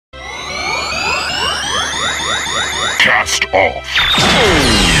Cast off.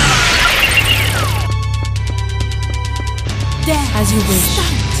 There. As you wish.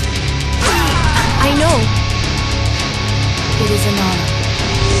 I know. It is an honor.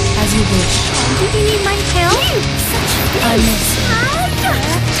 As you wish. Do you need my help? I miss you.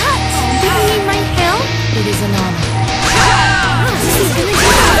 Do you need my help? It is an honor.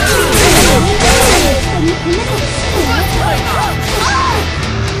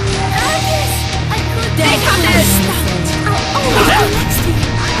 Take on this! I'll always be next to you.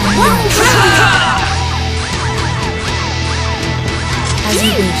 As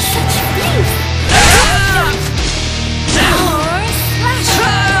you wish.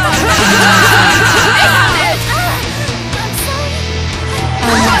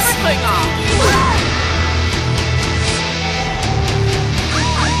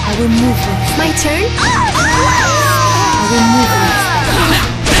 I will move with. My turn? I will move with.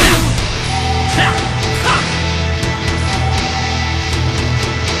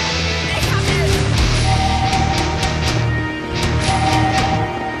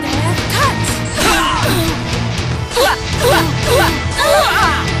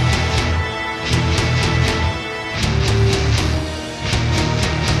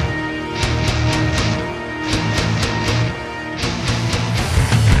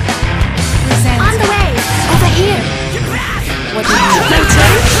 On the way! Over here! What do you My need?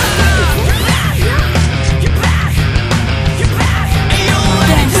 turn?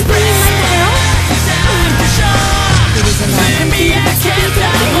 It is an honor.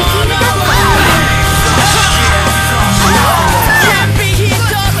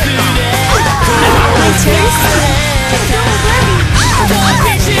 My turn?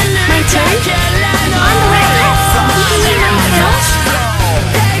 My turn? On the way! Do you need my help?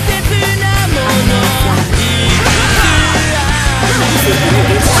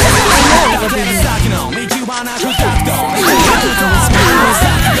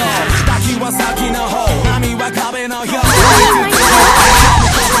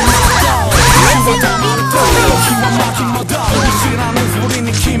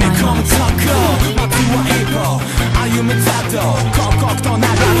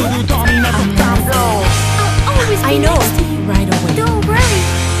 I know. Right away. Don't worry.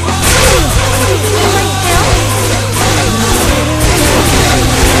 Do you need my help? Don't worry.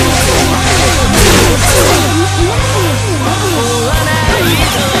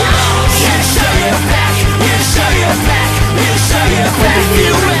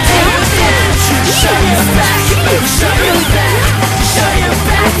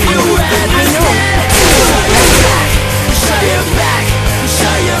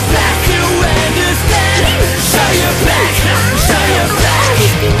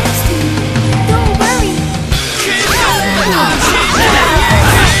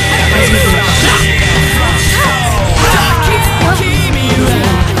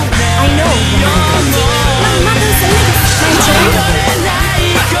 I know. My mother's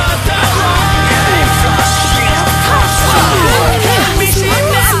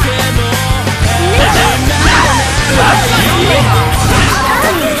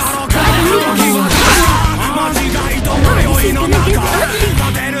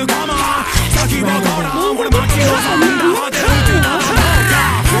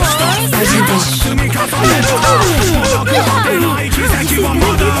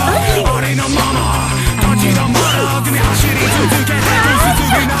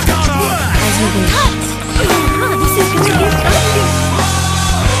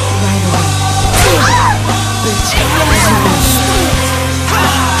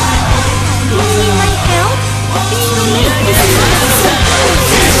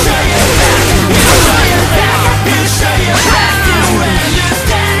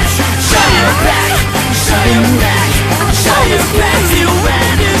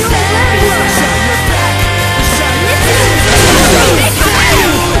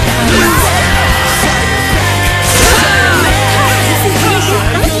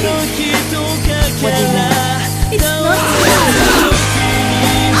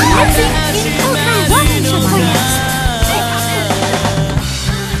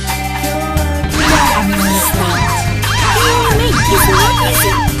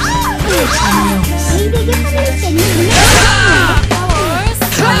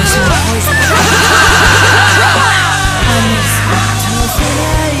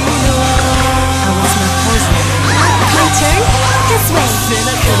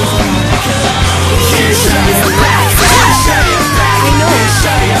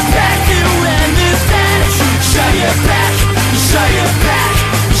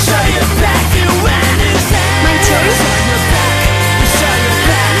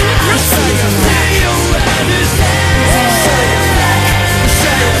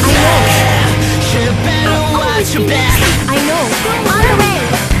got your back.